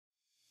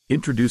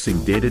Introducing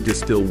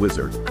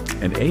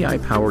DataWizard, an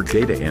AI-powered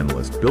data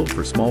analyst built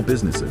for small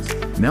businesses,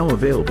 now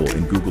available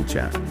in Google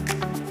Chat.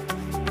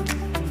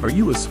 Are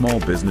you a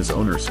small business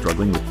owner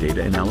struggling with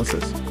data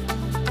analysis?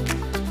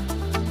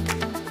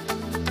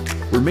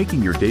 We're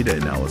making your data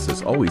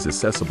analysis always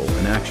accessible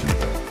and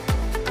actionable.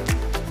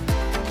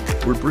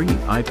 We're bringing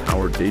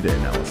AI-powered data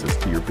analysis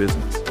to your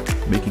business,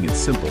 making it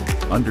simple,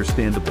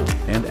 understandable,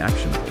 and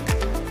actionable.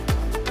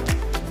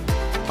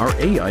 Our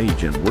AI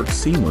agent works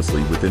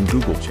seamlessly within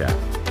Google Chat,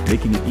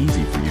 making it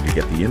easy for you to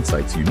get the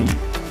insights you need.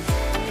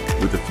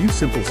 With a few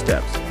simple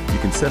steps, you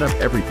can set up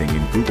everything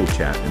in Google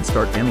Chat and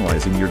start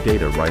analyzing your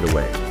data right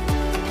away.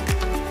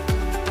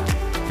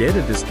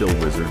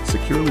 DataWizard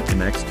securely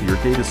connects to your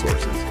data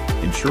sources,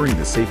 ensuring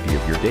the safety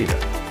of your data.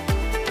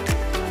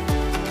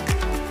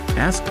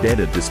 Ask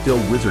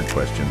DataWizard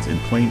questions in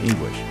plain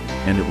English,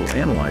 and it will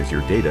analyze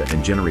your data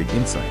and generate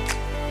insights.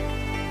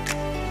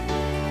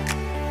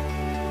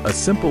 A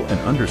simple and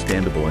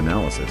understandable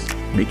analysis,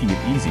 making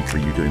it easy for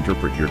you to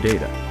interpret your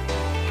data.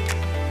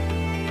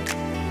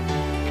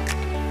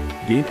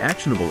 Gain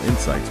actionable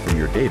insights from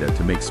your data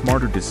to make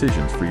smarter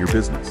decisions for your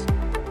business.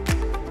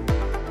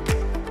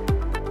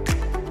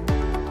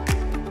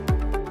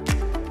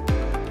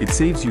 It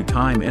saves you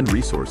time and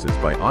resources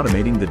by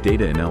automating the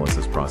data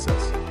analysis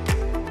process.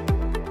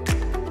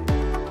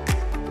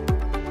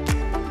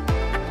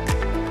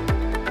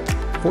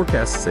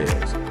 Forecast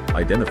sales,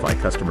 identify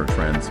customer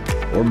trends,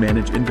 or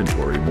manage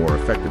inventory more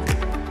effectively.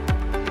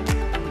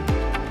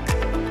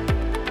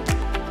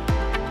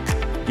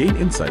 Gain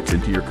insights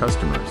into your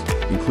customers,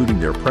 including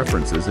their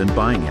preferences and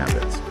buying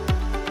habits.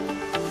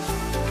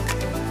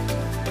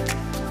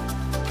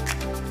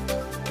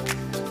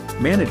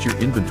 Manage your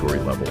inventory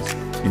levels,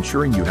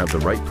 ensuring you have the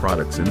right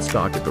products in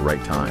stock at the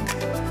right time.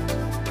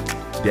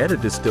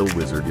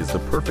 DataWizard is the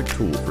perfect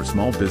tool for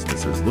small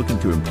businesses looking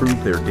to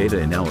improve their data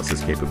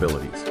analysis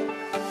capabilities.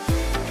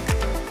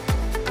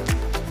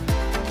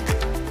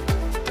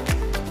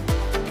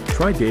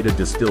 Try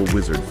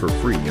DataWizard for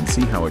free and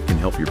see how it can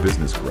help your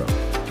business grow.